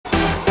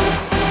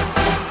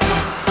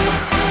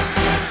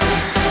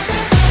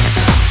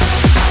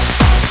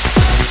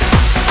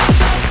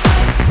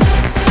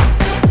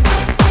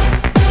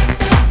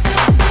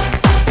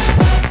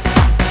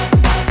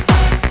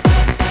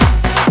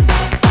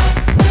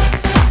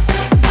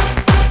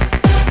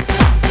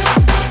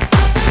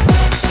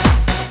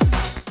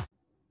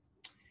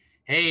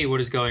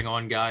What is going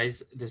on,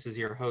 guys? This is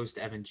your host,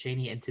 Evan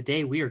Cheney, and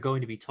today we are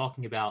going to be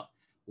talking about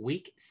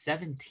Week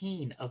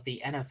 17 of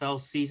the NFL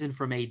season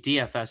from a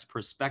DFS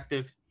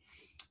perspective.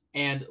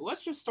 And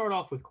let's just start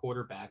off with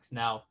quarterbacks.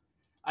 Now,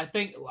 I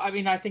think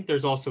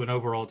there's also an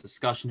overall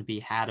discussion to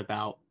be had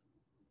about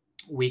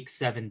Week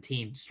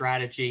 17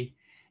 strategy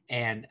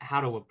and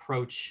how to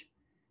approach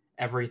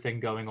everything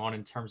going on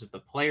in terms of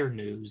the player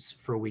news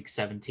for Week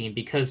 17.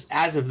 Because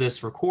as of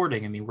this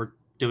recording, we're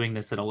doing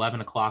this at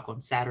 11 o'clock on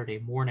Saturday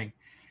morning.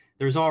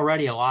 There's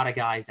already a lot of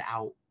guys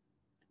out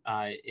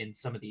in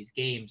some of these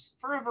games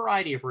for a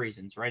variety of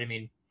reasons, right?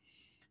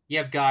 You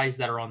have guys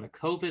that are on the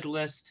COVID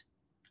list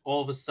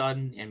all of a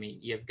sudden.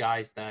 You have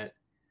guys that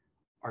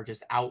are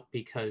just out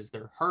because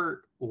they're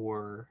hurt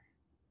or,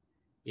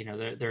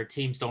 their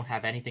teams don't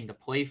have anything to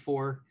play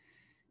for.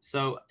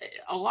 So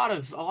a lot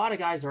of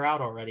guys are out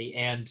already.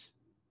 And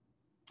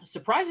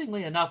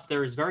surprisingly enough,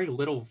 there is very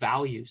little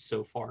value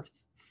so far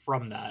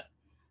from that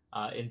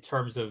in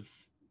terms of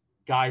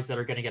guys that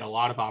are going to get a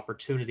lot of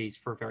opportunities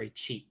for a very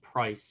cheap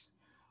price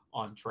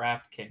on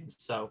DraftKings.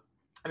 So,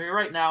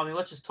 right now,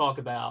 let's just talk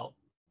about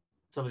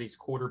some of these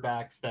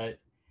quarterbacks that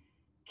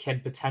can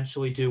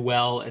potentially do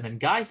well, and then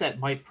guys that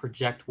might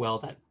project well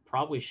that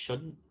probably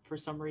shouldn't for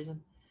some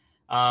reason.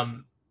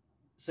 So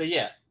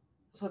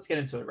let's get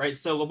into it, right?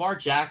 So Lamar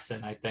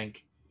Jackson, I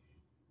think,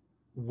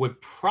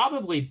 would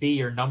probably be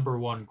your number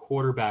one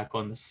quarterback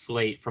on the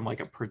slate from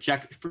like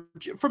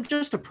from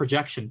just a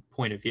projection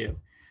point of view.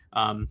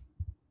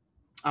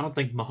 I don't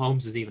think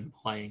Mahomes is even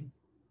playing,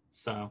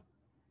 so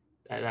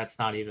that's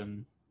not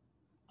even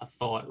a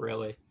thought,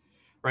 really.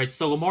 Right,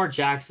 so Lamar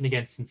Jackson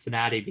against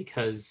Cincinnati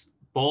because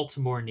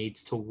Baltimore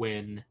needs to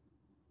win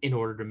in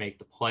order to make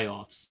the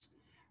playoffs,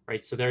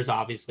 right? So there's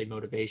obviously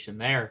motivation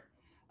there.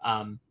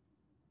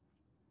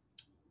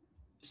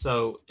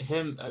 So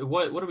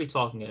what are we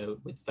talking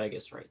about with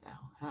Vegas right now?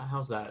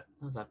 How's that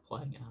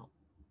playing out?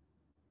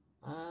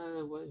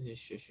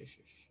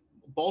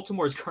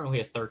 Baltimore is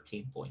currently a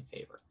 13-point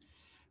favorite.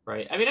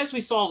 Right. As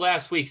we saw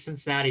last week,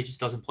 Cincinnati just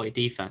doesn't play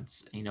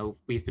defense.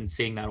 We've been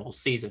seeing that all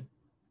season.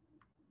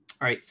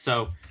 All right.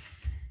 So,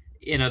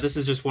 this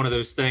is just one of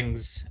those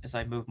things as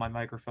I move my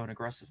microphone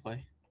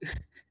aggressively.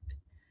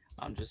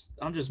 I'm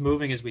just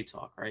moving as we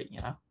talk, right?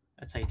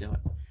 That's how you do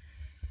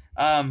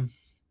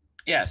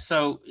it.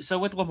 So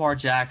with Lamar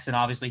Jackson,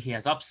 obviously he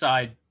has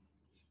upside.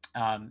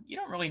 You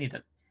don't really need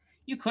to,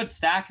 you could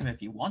stack him if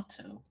you want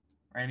to,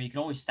 right? You can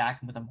always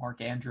stack him with a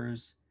Mark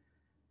Andrews.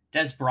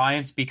 Des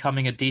Bryant's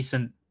becoming a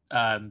decent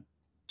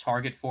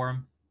target for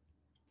him,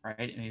 right?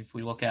 If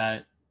we look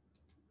at,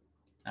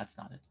 that's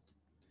not it.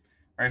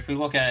 Right, if we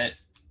look at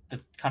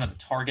the kind of the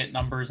target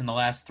numbers in the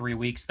last 3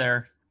 weeks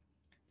there,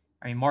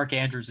 Mark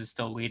Andrews is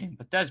still leading,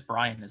 but Des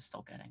Bryant is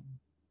still getting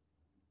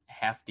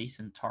half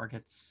decent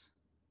targets.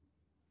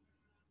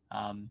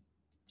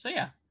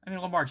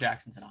 Lamar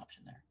Jackson's an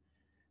option there.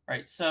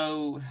 Right,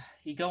 so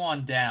you go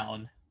on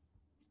down.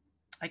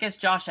 I guess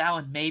Josh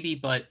Allen maybe,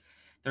 but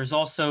there's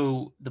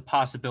also the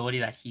possibility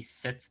that he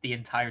sits the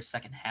entire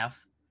second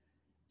half.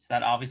 So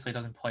that obviously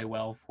doesn't play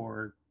well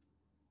for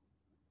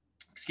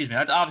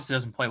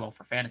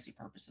fantasy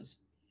purposes.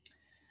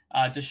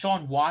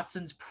 Deshaun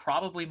Watson's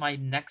probably my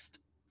next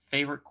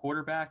favorite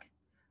quarterback.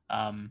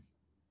 Him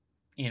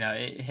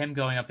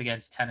going up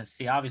against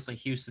Tennessee. Obviously,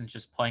 Houston's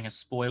just playing a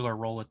spoiler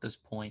role at this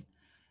point.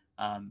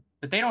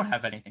 But they don't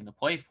have anything to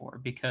play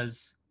for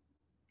because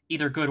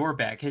either good or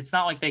bad. It's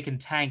not like they can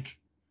tank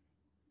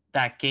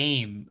that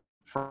game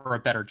for a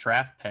better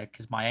draft pick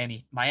because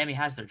Miami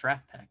has their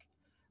draft pick,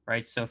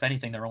 right? So if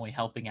anything, they're only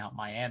helping out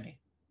Miami.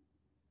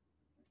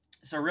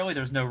 So really,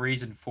 there's no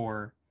reason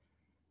for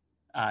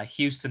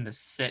Houston to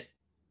sit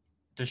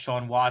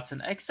Deshaun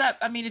Watson,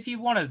 except, if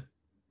you want to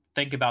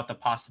think about the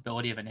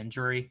possibility of an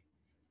injury,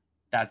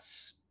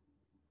 that's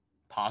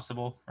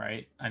possible,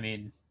 right?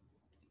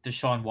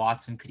 Deshaun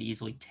Watson could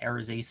easily tear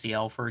his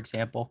ACL, for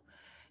example,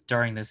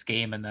 during this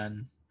game, and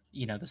then,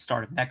 the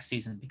start of next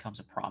season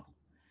becomes a problem.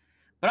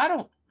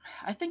 But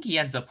I think he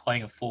ends up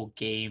playing a full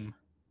game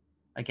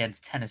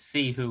against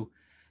Tennessee, who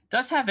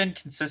does have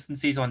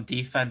inconsistencies on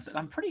defense. And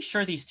I'm pretty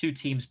sure these two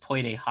teams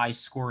played a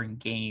high-scoring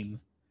game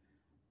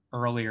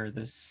earlier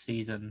this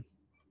season.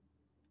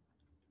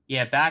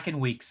 Yeah, back in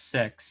week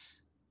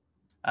 6,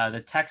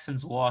 the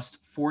Texans lost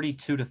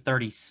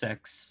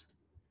 42-36.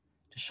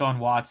 Deshaun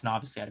Watson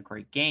obviously had a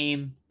great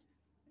game.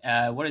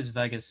 What is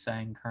Vegas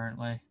saying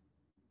currently?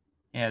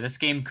 Yeah, this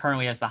game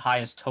currently has the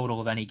highest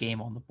total of any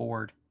game on the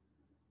board,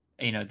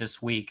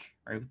 this week,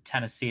 right? With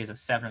Tennessee as a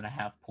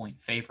 7.5-point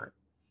favorite.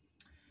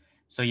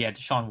 So yeah,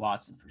 Deshaun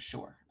Watson for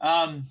sure.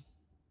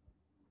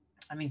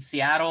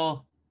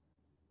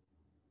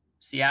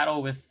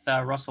 Seattle with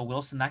Russell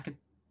Wilson, that could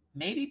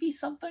maybe be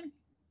something.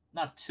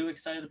 Not too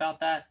excited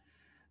about that.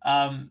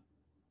 I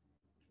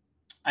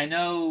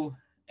know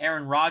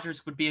Aaron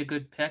Rodgers would be a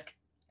good pick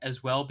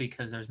as well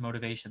because there's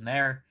motivation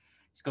there.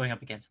 He's going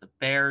up against the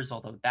Bears,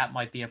 although that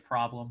might be a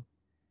problem.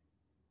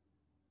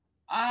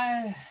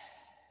 I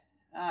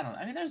don't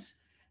know.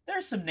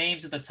 There's some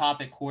names at the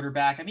top at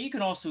quarterback. You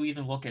can also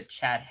even look at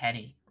Chad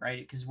Henne, right?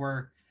 Because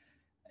we're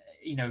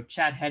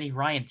Chad Henne,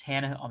 Ryan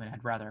Tannehill. I mean,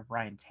 I'd rather have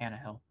Ryan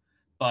Tannehill,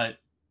 but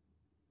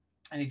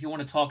I mean, if you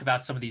want to talk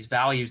about some of these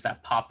values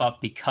that pop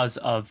up because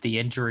of the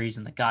injuries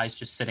and the guys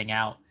just sitting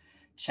out,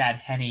 Chad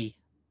Henne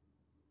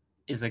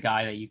is a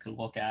guy that you could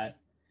look at.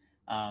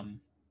 I mean,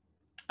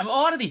 a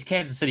lot of these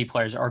Kansas City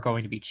players are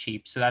going to be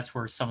cheap, so that's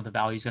where some of the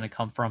value is going to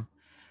come from,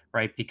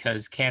 right?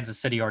 Because Kansas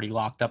City already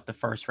locked up the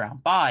first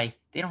round bye.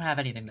 They don't have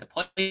anything to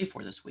play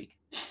for this week.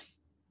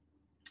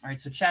 All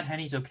right, so Chad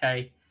Henne's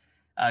okay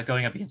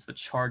going up against the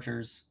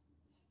Chargers.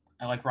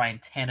 I like Ryan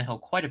Tannehill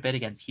quite a bit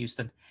against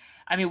Houston.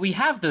 I mean,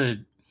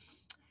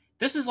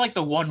 this is like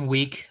the 1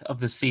 week of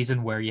the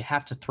season where you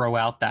have to throw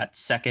out that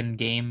second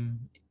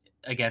game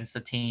against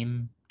the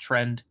team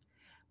trend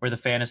where the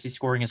fantasy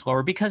scoring is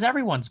lower because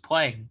everyone's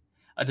playing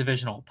a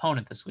divisional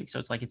opponent this week. So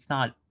it's like it's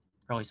not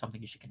really something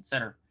you should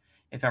consider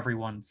if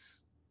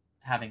everyone's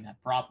having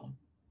that problem.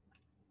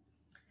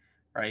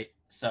 Right?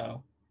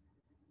 So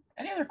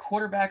any other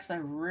quarterbacks that I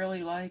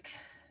really like?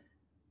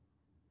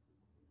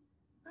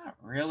 Not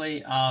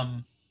really.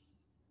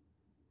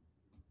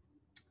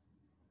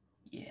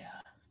 Yeah.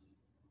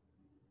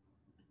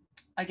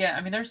 Again,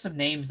 I mean, there's some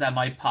names that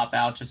might pop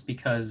out just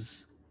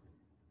because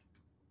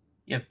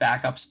you have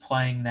backups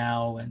playing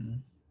now,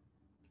 and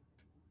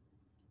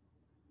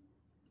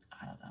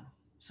I don't know,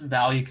 some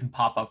value can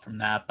pop up from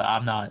that, but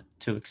I'm not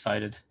too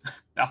excited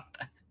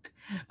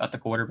about the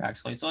quarterback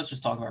slate. So let's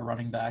just talk about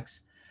running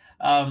backs.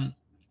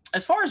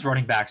 As far as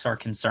running backs are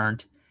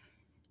concerned,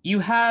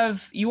 you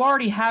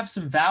already have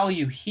some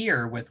value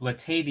here with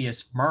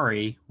Latavius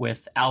Murray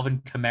with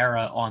Alvin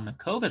Kamara on the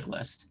COVID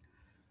list,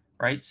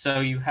 right? So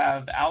you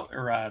have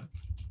you have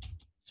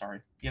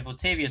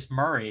Latavius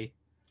Murray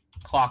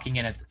clocking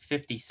in at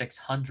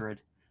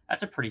 5,600.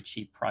 That's a pretty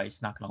cheap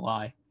price, not gonna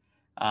lie.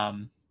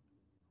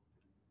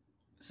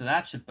 So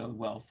that should bode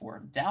well for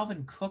him.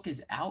 Dalvin Cook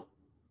is out.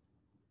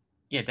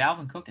 Yeah,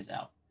 Dalvin Cook is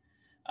out,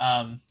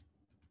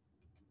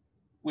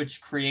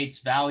 which creates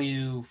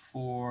value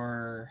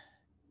for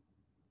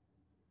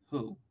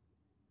who?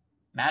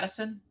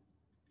 Madison,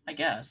 I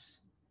guess.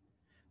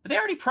 But they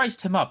already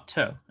priced him up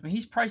too. I mean,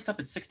 he's priced up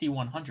at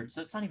 6,100,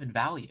 so it's not even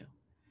value.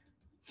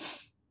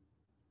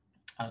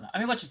 I don't know. I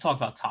mean, let's just talk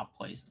about top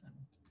plays and then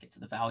get to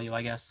the value,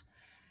 I guess.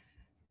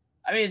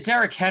 I mean,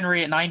 Derrick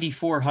Henry at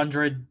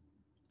 9,400,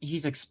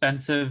 he's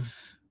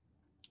expensive.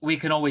 We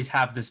can always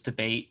have this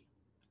debate.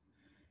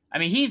 I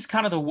mean, he's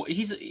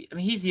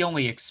the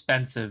only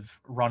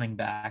expensive running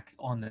back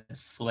on this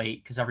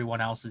slate because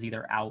everyone else is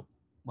either out.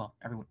 Well,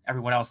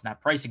 everyone else in that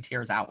pricing tier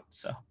is out.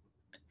 So,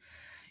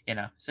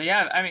 So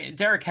yeah, I mean,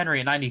 Derrick Henry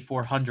at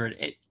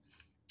 9,400.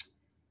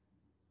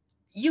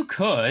 You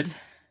could.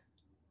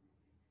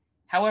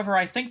 However,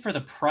 I think for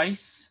the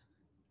price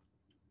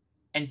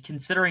and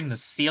considering the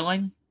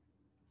ceiling,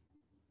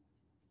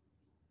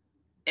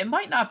 it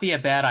might not be a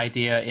bad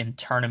idea in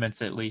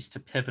tournaments at least to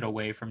pivot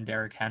away from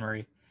Derrick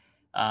Henry.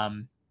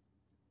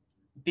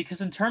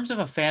 Because in terms of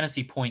a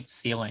fantasy point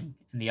ceiling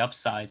in the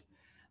upside,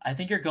 I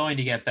think you're going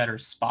to get better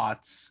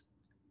spots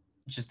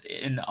just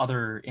in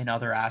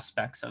other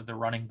aspects of the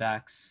running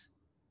backs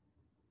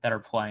that are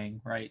playing,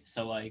 right?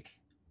 So like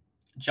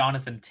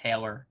Jonathan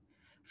Taylor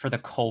for the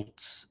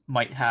Colts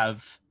might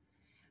have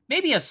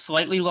maybe a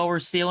slightly lower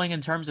ceiling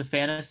in terms of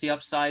fantasy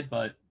upside,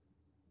 but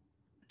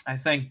I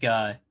think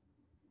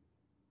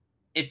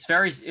it's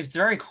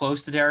very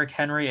close to Derrick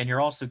Henry, and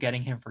you're also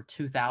getting him for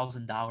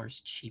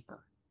 $2,000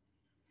 cheaper.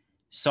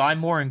 So I'm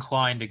more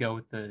inclined to go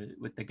with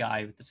the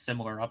guy with the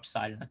similar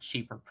upside and a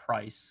cheaper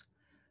price.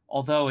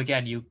 Although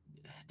again,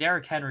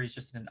 Derrick Henry is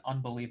just an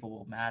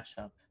unbelievable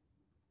matchup,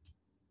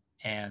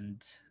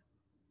 and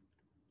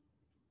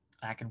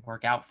that can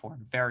work out for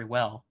him very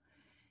well,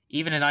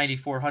 even at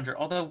 9,400.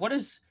 Although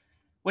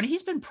when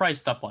he's been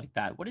priced up like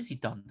that, what has he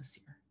done this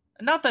year?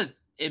 Not that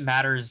it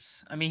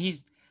matters. I mean,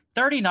 he's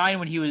 39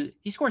 when he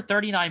scored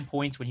 39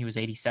 points when he was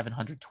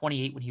 8,700,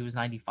 28 when he was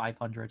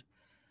 9,500.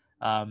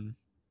 I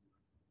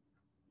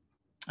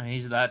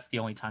mean, that's the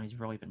only time he's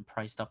really been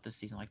priced up this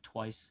season, like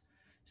twice.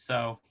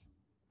 So,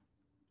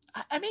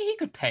 I mean, he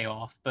could pay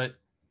off, but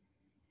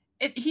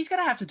he's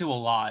gonna have to do a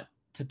lot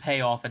to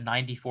pay off a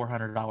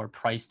 $9,400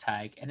 price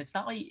tag, and it's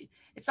not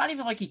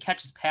even like he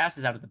catches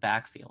passes out of the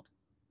backfield.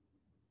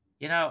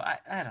 I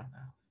don't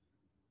know.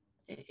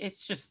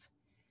 It's just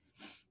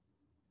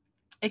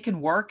it can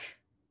work,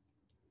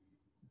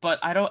 but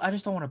I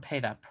just don't want to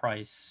pay that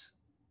price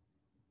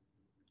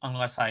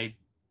unless I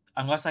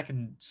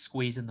can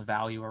squeeze in the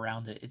value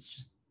around it. It's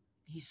just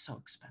he's so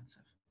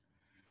expensive.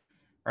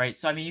 Right?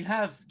 So I mean, you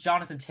have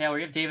Jonathan Taylor,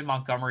 you have David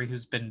Montgomery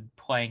who's been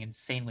playing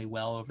insanely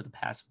well over the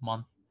past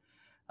month.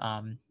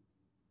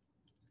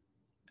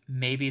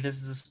 Maybe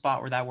this is a spot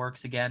where that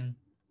works again.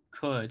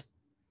 Could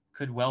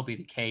well be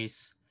the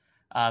case.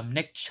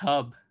 Nick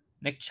Chubb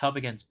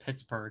against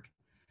Pittsburgh.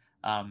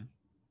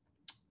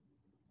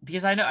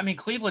 Because I mean,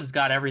 Cleveland's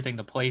got everything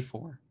to play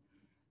for,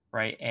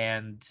 right?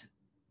 And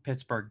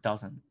Pittsburgh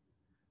doesn't,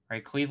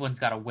 right? Cleveland's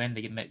got to win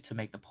to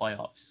make the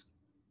playoffs.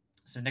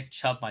 So Nick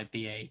Chubb might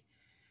be a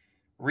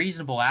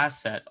reasonable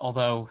asset,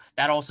 although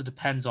that also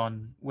depends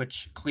on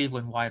which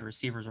Cleveland wide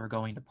receivers are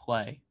going to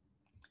play.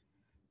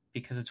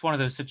 Because it's one of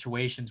those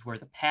situations where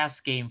the pass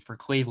game for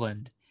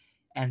Cleveland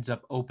ends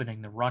up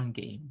opening the run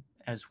game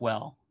as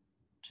well,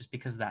 just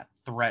because of that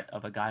threat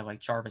of a guy like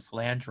Jarvis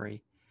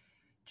Landry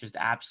just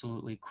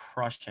absolutely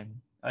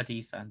crushing a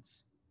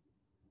defense.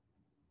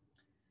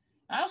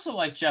 I also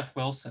like Jeff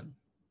Wilson.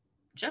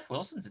 Jeff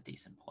Wilson's a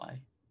decent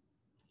play.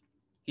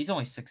 He's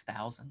only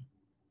 6,000.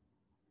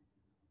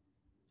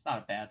 It's not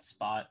a bad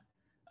spot.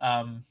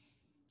 I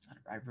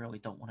really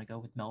don't want to go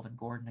with Melvin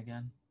Gordon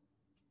again.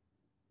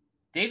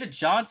 David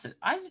Johnson.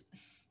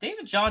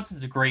 David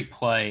Johnson's a great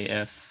play.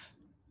 If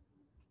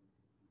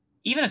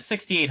even at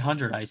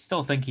 6,800, I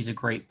still think he's a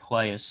great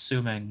play,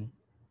 assuming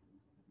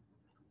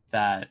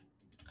that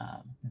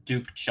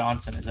Duke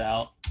Johnson is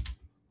out.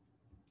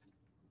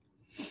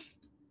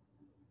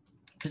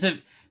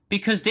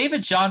 Because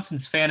David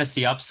Johnson's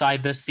fantasy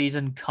upside this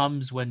season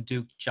comes when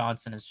Duke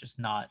Johnson is just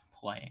not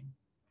playing.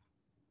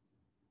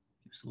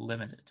 He was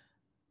limited.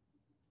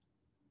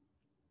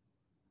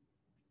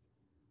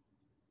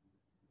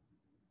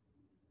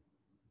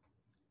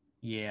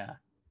 Yeah.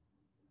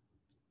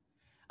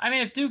 I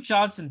mean, if Duke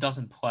Johnson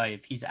doesn't play,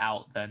 if he's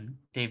out, then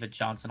David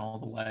Johnson all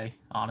the way,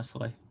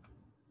 honestly.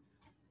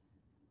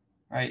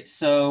 Right,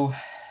 so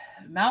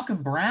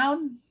Malcolm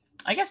Brown,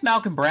 I guess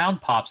Malcolm Brown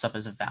pops up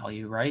as a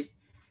value, right?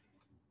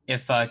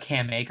 If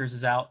Cam Akers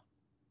is out.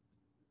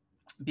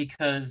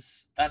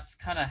 Because that's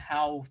kind of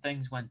how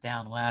things went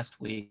down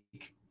last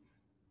week.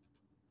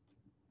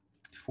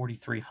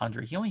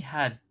 4,300. He only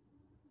had...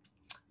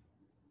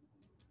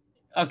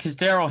 Oh, because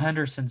Darrell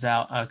Henderson's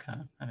out. Okay,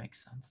 that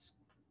makes sense.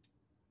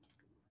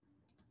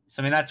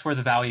 So, I mean, that's where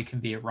the value can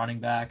be at running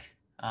back.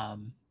 I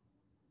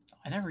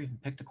never even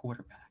picked a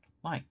quarterback.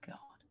 My God.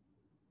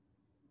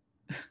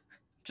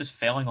 Just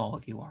failing all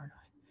of you, aren't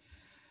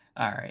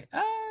I? All right.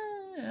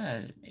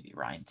 Maybe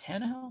Ryan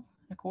Tannehill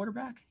at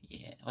quarterback?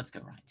 Yeah, let's go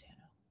Ryan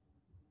Tannehill.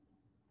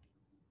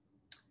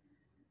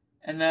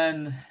 And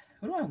then,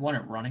 who do I want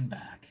at running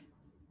back?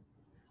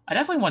 I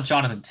definitely want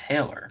Jonathan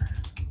Taylor.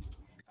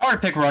 I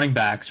want to pick running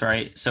backs,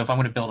 right? So if I'm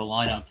going to build a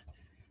lineup,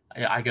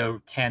 I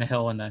go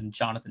Tannehill and then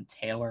Jonathan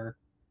Taylor.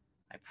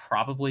 I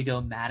probably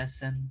go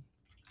Madison.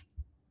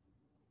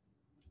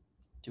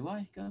 Do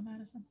I go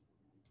Madison?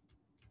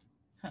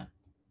 Huh.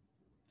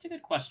 It's a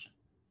good question.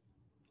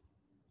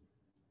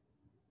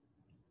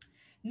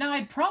 No,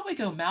 I'd probably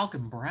go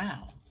Malcolm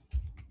Brown.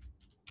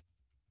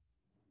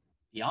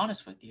 Be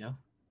honest with you.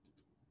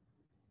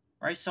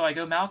 Right, so I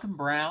go Malcolm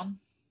Brown,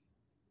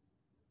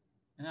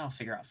 and then I'll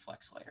figure out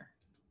flex later.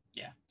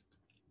 Yeah.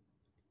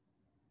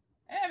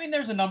 I mean,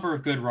 there's a number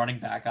of good running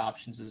back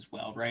options as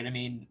well, right? I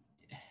mean,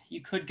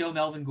 you could go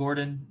Melvin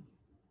Gordon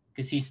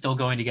because he's still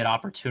going to get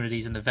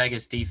opportunities, and the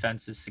Vegas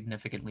defense is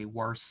significantly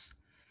worse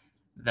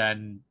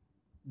than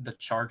the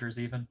Chargers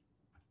even.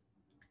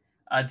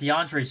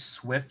 DeAndre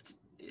Swift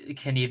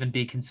can even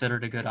be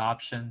considered a good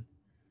option.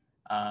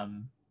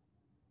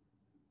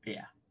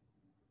 Yeah.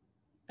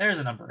 There's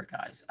a number of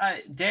guys.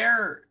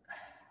 Dare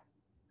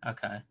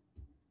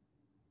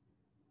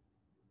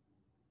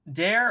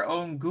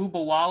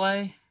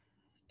Ongubawale,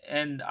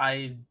 and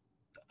I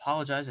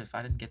apologize if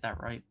I didn't get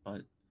that right,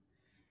 but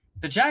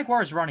the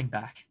Jaguars running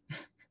back.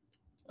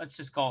 Let's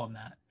just call him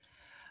that.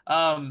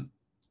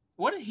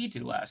 What did he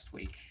do last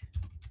week?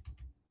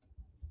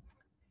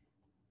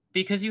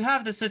 Because you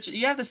have the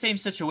same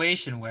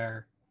situation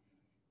where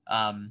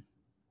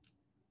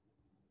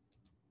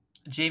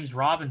James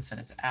Robinson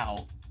is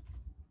out.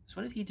 So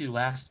what did he do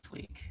last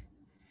week?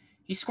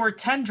 He scored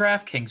 10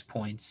 DraftKings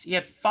points. He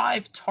had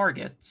 5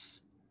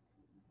 targets,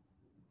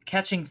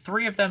 catching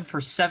 3 of them for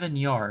 7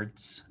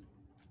 yards.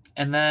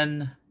 And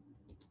then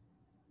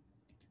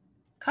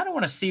kind of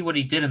want to see what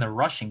he did in the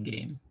rushing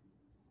game.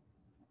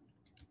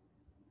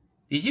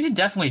 Because you can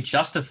definitely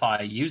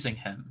justify using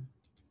him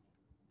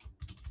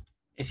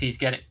if he's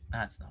getting...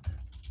 That's not it.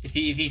 If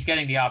he's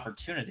getting the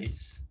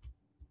opportunities.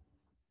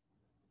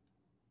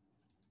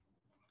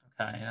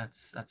 Okay,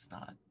 that's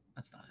not it.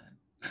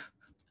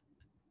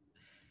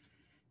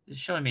 It's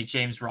showing me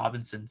James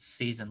Robinson's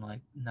season.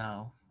 Like,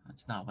 no,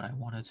 that's not what I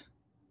wanted.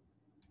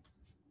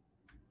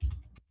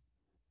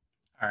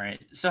 All right.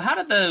 So how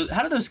did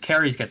those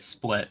carries get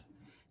split?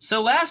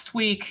 So last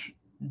week,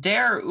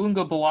 Dare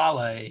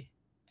Ungabawale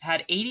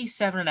had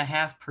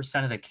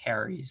 87.5% of the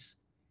carries.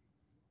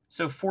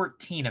 So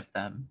 14 of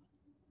them.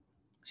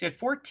 So he had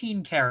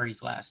 14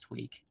 carries last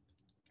week.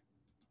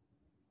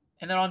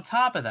 And then on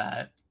top of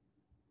that,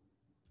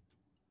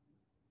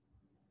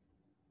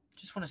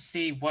 just want to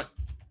see what...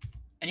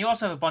 And you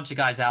also have a bunch of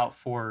guys out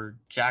for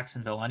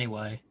Jacksonville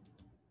anyway.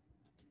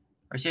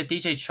 Or so you have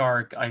DJ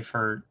Chark, I've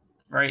heard,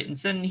 right? And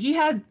then he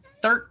had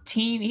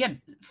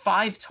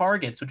 5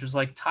 targets, which was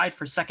like tied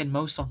for second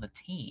most on the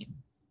team.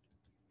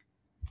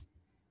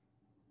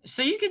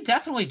 So you could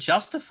definitely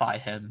justify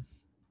him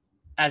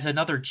as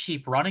another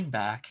cheap running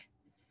back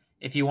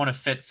if you want to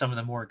fit some of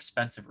the more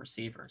expensive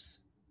receivers.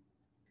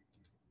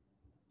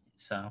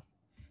 So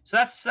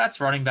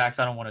that's running backs.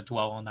 I don't want to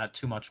dwell on that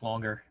too much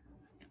longer.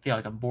 feel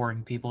like I'm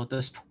boring people at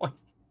this point.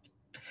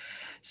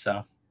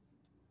 So,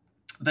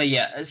 but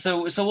yeah,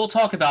 so we'll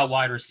talk about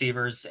wide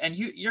receivers, and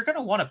you're going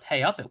to want to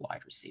pay up at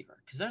wide receiver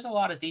because there's a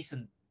lot of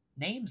decent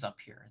names up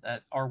here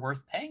that are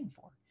worth paying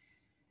for.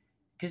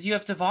 Because you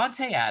have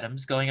Davante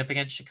Adams going up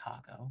against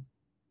Chicago.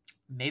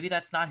 Maybe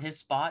that's not his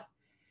spot.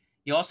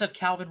 You also have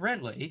Calvin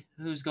Ridley,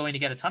 who's going to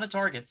get a ton of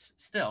targets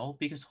still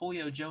because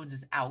Julio Jones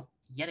is out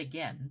yet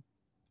again.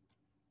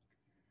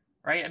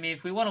 Right? I mean,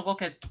 if we want to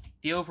look at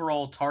the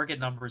overall target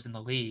numbers in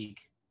the league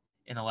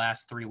in the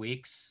last 3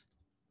 weeks,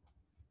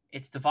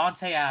 it's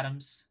Davante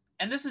Adams.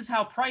 And this is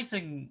how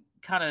pricing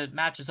kind of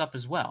matches up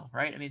as well,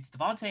 right? I mean, it's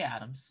Davante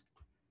Adams,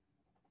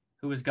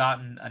 who has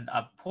gotten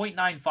a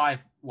 0.95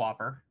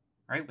 Whopper,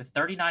 right, with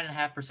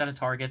 39.5% of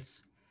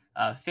targets,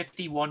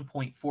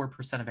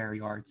 51.4% of air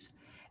yards.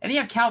 And then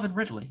you have Calvin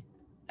Ridley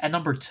at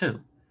number 2,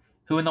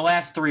 who in the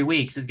last 3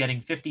 weeks is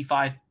getting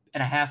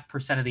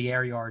 55.5% of the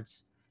air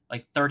yards,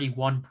 like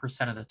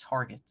 31% of the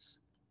targets.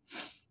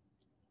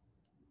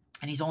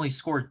 And he's only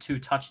scored 2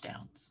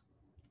 touchdowns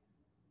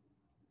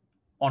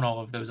on all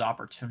of those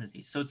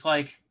opportunities. So it's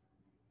like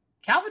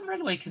Calvin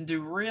Ridley can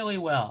do really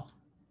well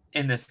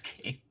in this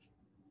game.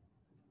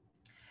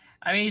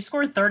 I mean, he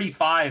scored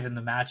 35 in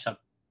the matchup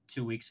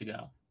 2 weeks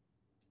ago,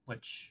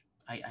 which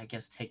I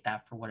guess take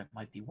that for what it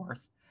might be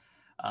worth.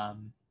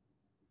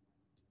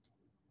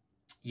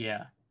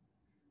 Yeah.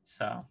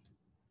 So,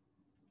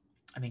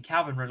 I mean,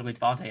 Calvin Ridley,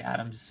 Davante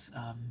Adams,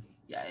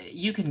 yeah,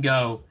 you can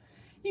go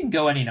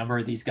any number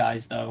of these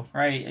guys, though,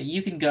 right?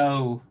 You can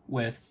go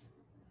with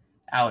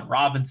Allen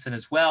Robinson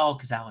as well,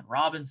 because Allen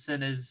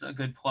Robinson is a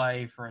good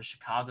play for a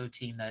Chicago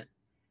team that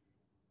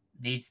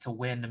needs to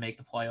win to make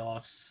the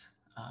playoffs.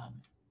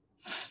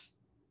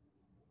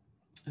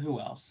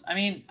 Who else? I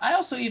mean, I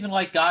also even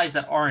like guys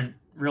that aren't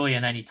really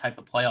in any type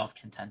of playoff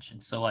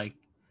contention. So like,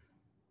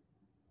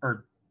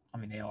 or I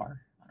mean, they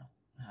are.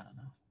 I don't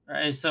know.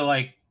 Right? So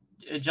like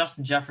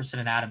Justin Jefferson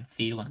and Adam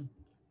Thielen.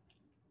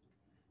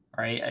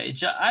 Right?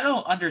 I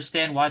don't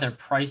understand why they're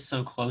priced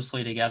so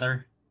closely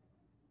together.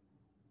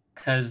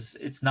 Because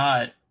it's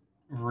not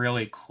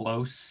really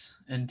close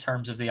in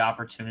terms of the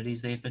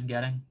opportunities they've been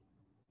getting.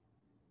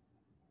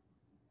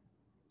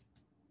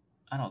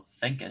 I don't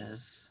think it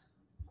is.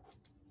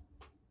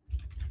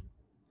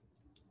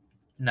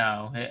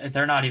 No,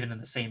 they're not even in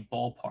the same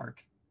ballpark,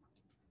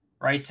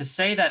 right? To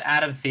say that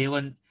Adam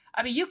Thielen,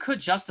 I mean, you could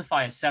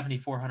justify a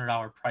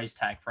 $7,400 price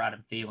tag for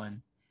Adam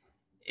Thielen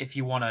if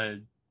you want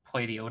to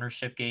play the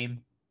ownership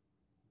game.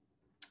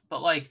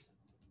 But like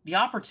the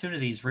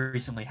opportunities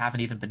recently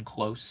haven't even been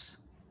close,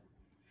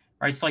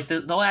 right? So like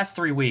the last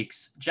 3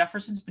 weeks,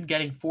 Jefferson's been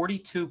getting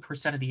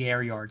 42% of the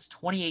air yards,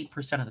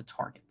 28% of the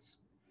targets.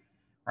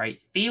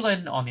 Right?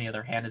 Thielen, on the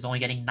other hand, is only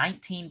getting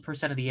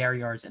 19% of the air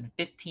yards and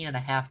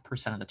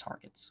 15.5% of the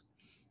targets.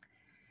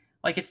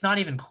 Like, it's not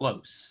even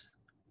close.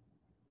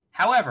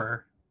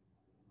 However,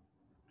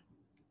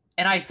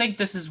 and I think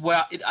this is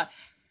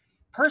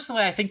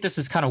personally, I think this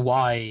is kind of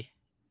why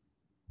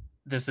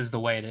this is the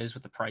way it is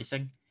with the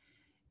pricing.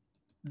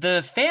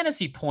 The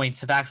fantasy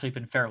points have actually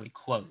been fairly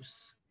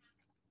close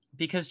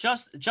because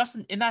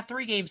Justin in that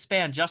 3-game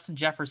span, Justin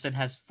Jefferson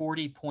has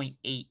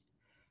 40.8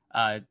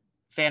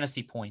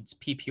 fantasy points,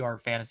 PPR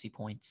fantasy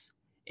points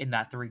in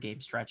that 3-game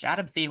stretch.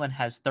 Adam Thielen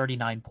has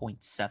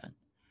 39.7.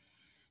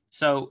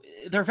 So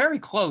they're very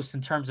close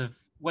in terms of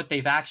what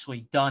they've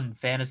actually done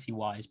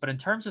fantasy-wise. But in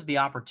terms of the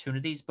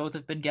opportunities both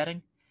have been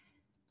getting,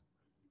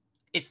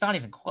 it's not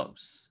even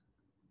close.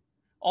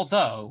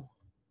 Although,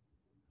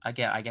 I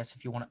guess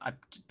if you want to,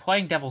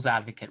 playing devil's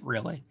advocate,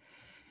 really,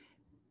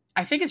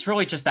 I think it's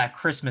really just that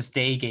Christmas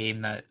Day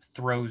game that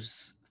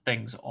throws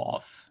things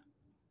off,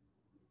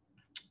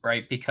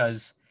 right?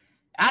 Because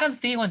Adam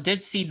Thielen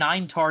did see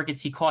 9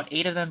 targets. He caught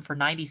 8 of them for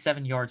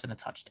 97 yards and a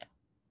touchdown.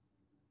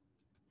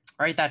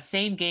 All right, that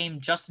same game,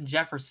 Justin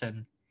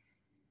Jefferson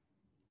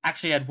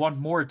actually had 1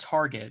 more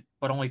target,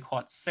 but only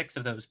caught 6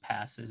 of those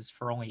passes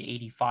for only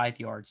 85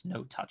 yards,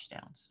 no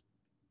touchdowns.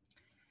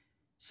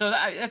 So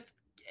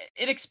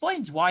it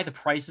explains why the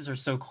prices are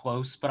so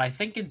close, but I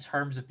think in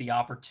terms of the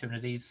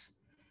opportunities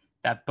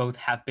that both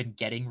have been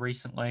getting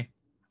recently,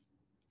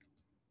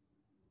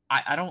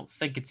 I don't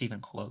think it's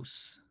even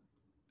close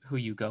who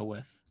you go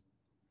with,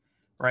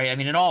 right? I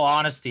mean, in all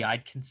honesty,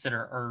 I'd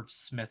consider Irv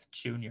Smith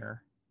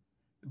Jr.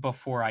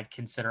 before I'd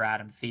consider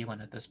Adam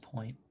Thielen at this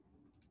point,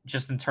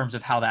 just in terms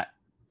of how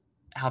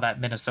that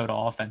Minnesota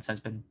offense has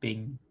been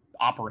being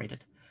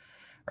operated,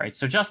 right?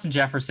 So Justin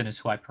Jefferson is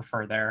who I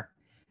prefer there.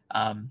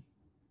 And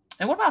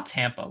what about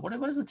Tampa? What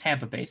has the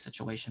Tampa Bay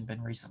situation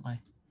been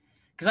recently?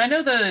 Because I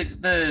know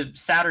the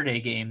Saturday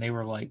game, they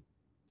were like,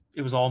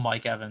 it was all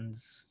Mike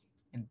Evans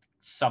and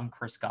some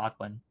Chris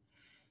Godwin.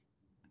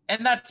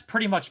 And that's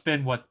pretty much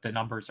been what the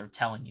numbers are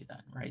telling you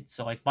then, right?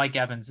 So like Mike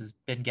Evans has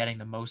been getting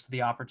the most of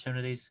the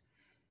opportunities,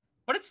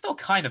 but it's still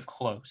kind of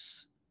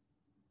close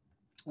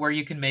where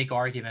you can make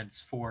arguments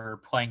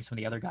for playing some of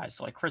the other guys.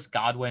 So like Chris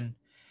Godwin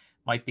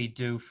might be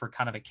due for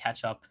kind of a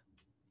catch up.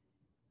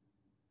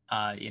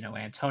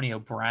 Antonio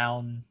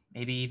Brown,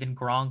 maybe even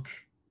Gronk.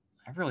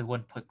 I really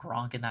wouldn't put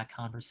Gronk in that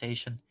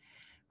conversation,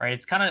 right?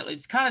 It's kind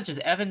of just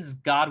Evans,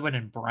 Godwin,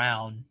 and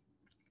Brown.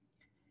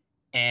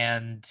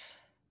 And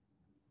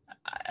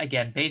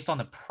again, based on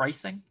the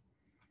pricing,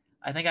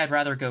 I think I'd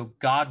rather go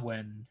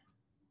Godwin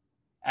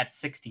at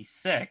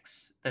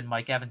 66 than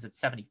Mike Evans at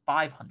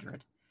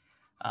 7,500.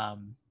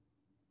 And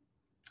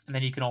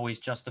then you can always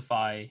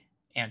justify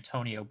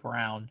Antonio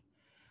Brown.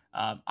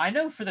 I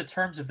know for the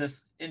terms of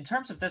this, in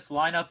terms of this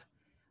lineup,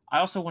 I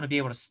also want to be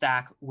able to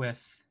stack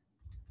with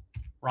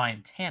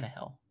Ryan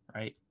Tannehill,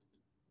 right?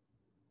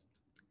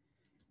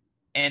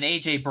 And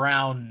AJ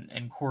Brown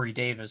and Corey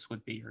Davis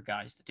would be your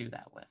guys to do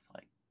that with,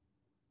 like,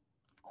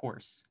 of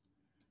course,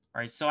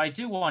 right? So I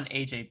do want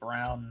AJ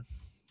Brown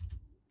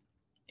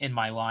in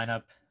my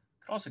lineup.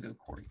 Could also go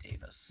Corey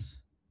Davis,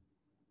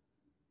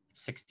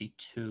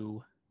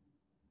 62.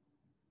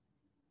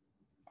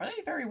 Are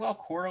they very well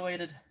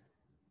correlated?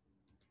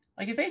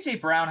 Like, if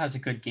AJ Brown has a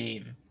good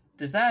game,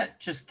 does that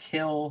just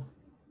kill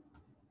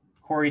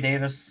Corey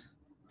Davis?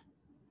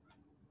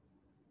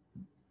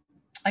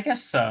 I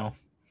guess so.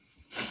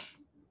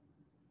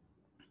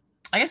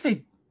 I guess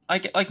they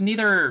like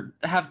neither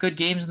have good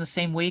games in the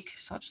same week,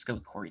 so I'll just go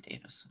with Corey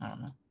Davis. I don't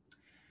know.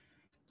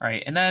 All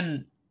right, and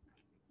then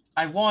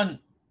I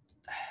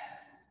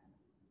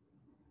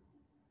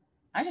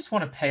just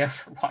want to pay up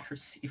for wide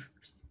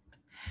receivers.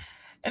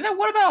 And then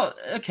what about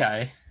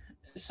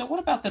so what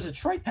about the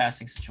Detroit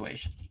passing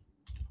situation?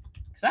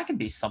 Because that can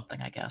be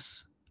something, I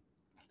guess.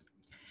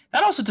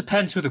 That also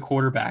depends who the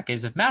quarterback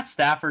is. If Matt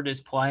Stafford is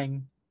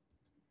playing,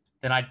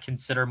 then I'd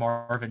consider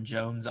Marvin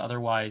Jones.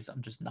 Otherwise,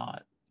 I'm just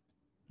not.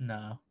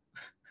 No.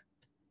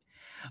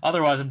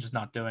 Otherwise, I'm just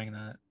not doing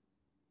that.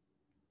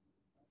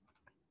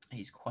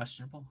 He's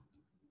questionable.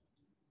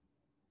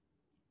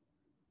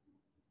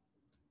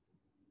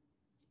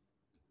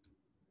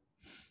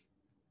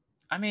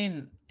 I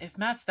mean, if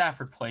Matt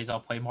Stafford plays, I'll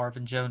play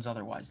Marvin Jones.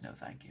 Otherwise, no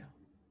thank you.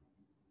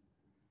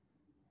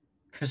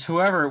 Because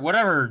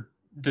whatever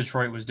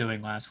Detroit was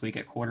doing last week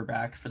at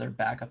quarterback for their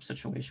backup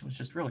situation was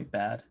just really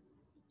bad.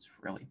 It's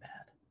really bad.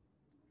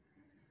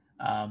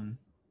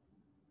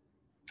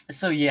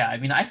 So yeah, I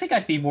mean, I think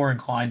I'd be more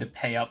inclined to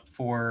pay up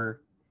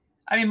for.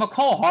 I mean,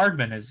 McCall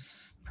Hardman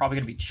is probably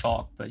going to be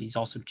chalk, but he's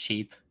also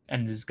cheap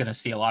and is going to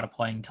see a lot of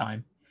playing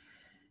time.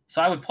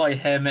 So I would play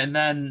him. And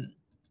then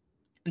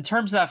in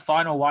terms of that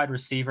final wide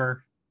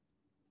receiver,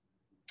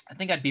 I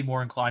think I'd be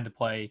more inclined to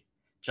play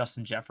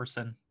Justin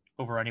Jefferson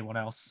over anyone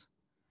else.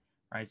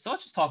 All right, so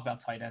let's just talk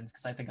about tight ends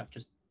because I think I've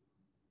just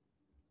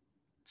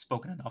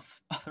spoken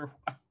enough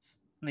otherwise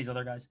than these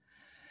other guys.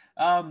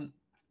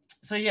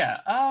 So yeah,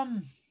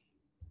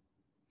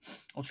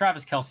 well,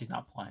 Travis Kelce's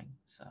not playing,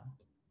 so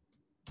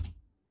you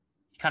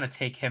kind of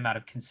take him out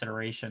of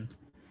consideration.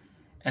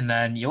 And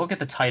then you look at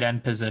the tight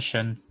end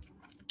position,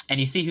 and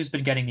you see who's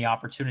been getting the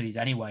opportunities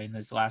anyway in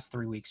this last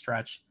 3-week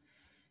stretch.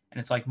 And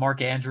it's like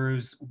Mark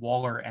Andrews,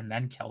 Waller, and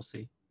then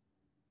Kelce.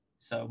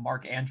 So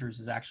Mark Andrews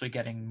is actually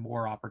getting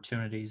more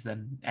opportunities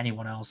than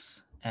anyone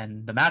else,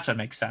 and the matchup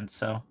makes sense.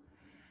 So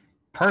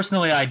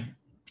personally, I'd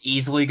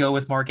easily go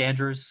with Mark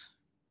Andrews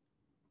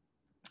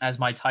as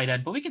my tight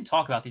end, but we can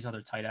talk about these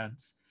other tight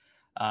ends.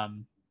 I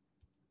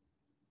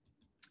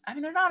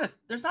mean,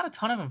 there's not a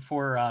ton of them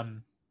for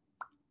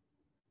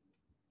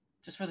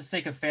just for the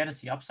sake of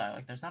fantasy upside.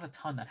 Like, there's not a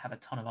ton that have a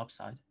ton of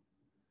upside.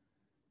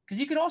 Because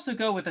you could also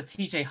go with a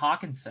TJ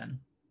Hawkinson.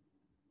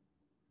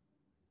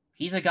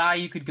 He's a guy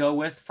you could go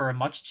with for a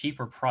much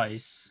cheaper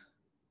price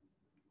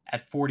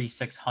at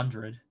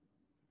 4,600.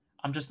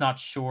 I'm just not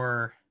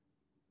sure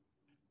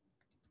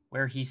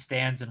where he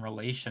stands in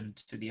relation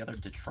to the other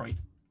Detroit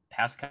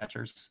pass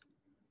catchers.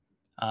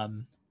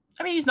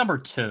 I mean, he's number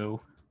 2,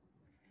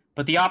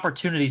 but the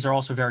opportunities are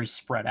also very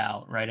spread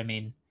out, right? I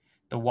mean,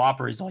 the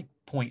Whopper is like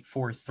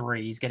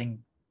 0.43. He's getting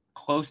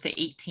close to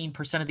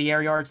 18% of the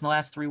air yards in the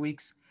last 3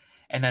 weeks,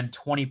 and then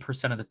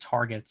 20% of the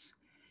targets.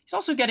 He's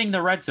also getting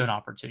the red zone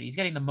opportunity. He's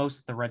getting the most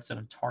of the red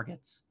zone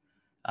targets,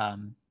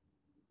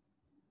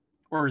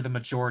 or the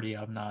majority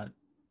of, not.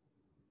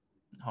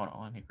 Hold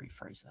on, let me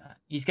rephrase that.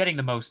 He's getting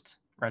the most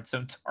red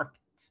zone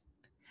targets.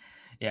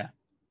 Yeah.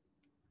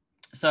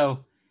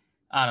 So,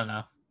 I don't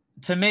know.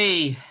 To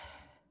me,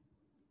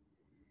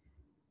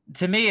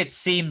 it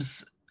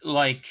seems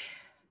like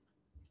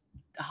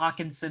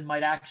Hawkinson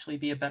might actually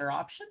be a better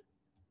option.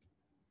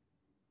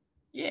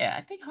 Yeah,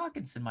 I think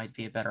Hawkinson might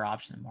be a better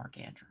option than Mark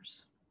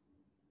Andrews.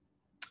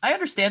 I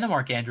understand the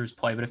Mark Andrews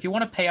play, but if you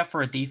want to pay up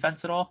for a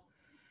defense at all,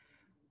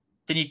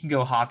 then you can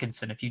go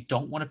Hawkinson. If you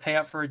don't want to pay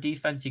up for a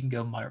defense, you can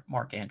go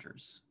Mark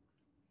Andrews.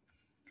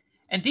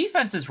 And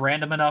defense is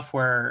random enough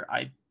where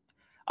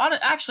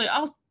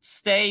I'll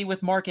stay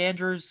with Mark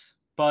Andrews,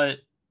 but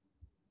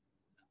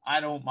I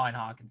don't mind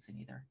Hawkinson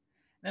either.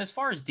 And as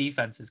far as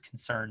defense is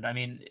concerned, I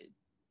mean,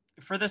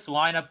 for this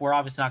lineup, we're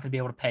obviously not going to be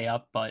able to pay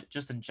up, but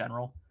just in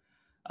general,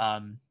 I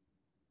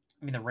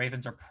mean, the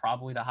Ravens are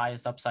probably the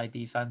highest upside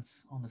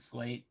defense on the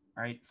slate,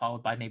 right?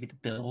 Followed by maybe the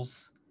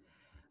Bills.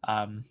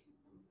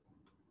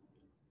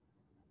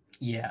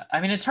 Yeah, I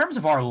mean, in terms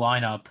of our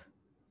lineup,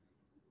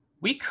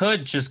 We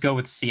could just go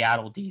with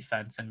Seattle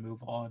defense and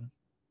move on.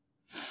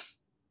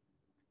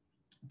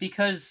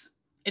 Because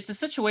it's a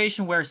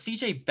situation where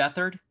CJ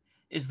Beathard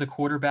is the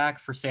quarterback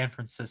for San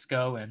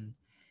Francisco. And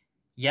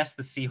yes,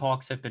 the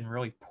Seahawks have been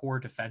really poor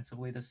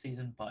defensively this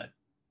season, but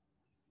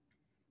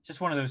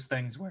just one of those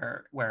things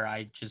where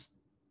I just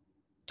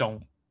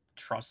don't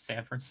trust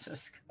San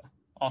Francisco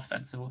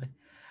offensively.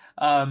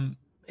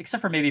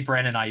 Except for maybe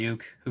Brandon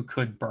Ayuk, who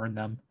could burn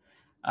them.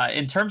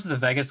 In terms of the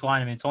Vegas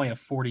line, I mean, it's only a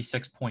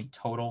 46-point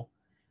total.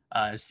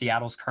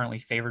 Seattle's currently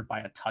favored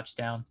by a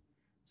touchdown.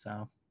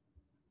 So,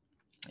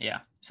 yeah.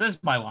 So this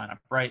is my lineup,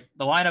 right?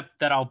 The lineup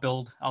that I'll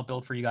build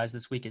for you guys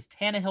this week is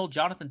Tannehill,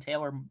 Jonathan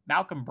Taylor,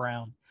 Malcolm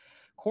Brown,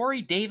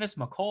 Corey Davis,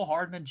 McCole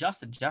Hardman,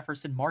 Justin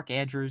Jefferson, Mark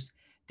Andrews,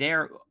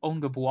 Dare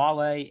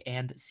Ongabuale,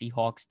 and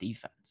Seahawks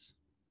defense.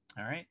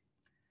 All right.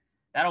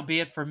 That'll be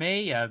it for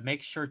me.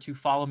 Make sure to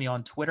follow me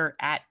on Twitter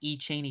at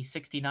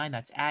eChaney69.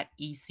 That's at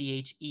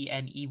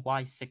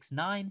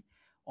ECHENEY69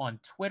 on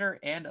Twitter.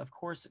 And of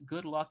course,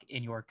 good luck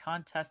in your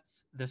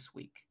contests this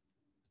week.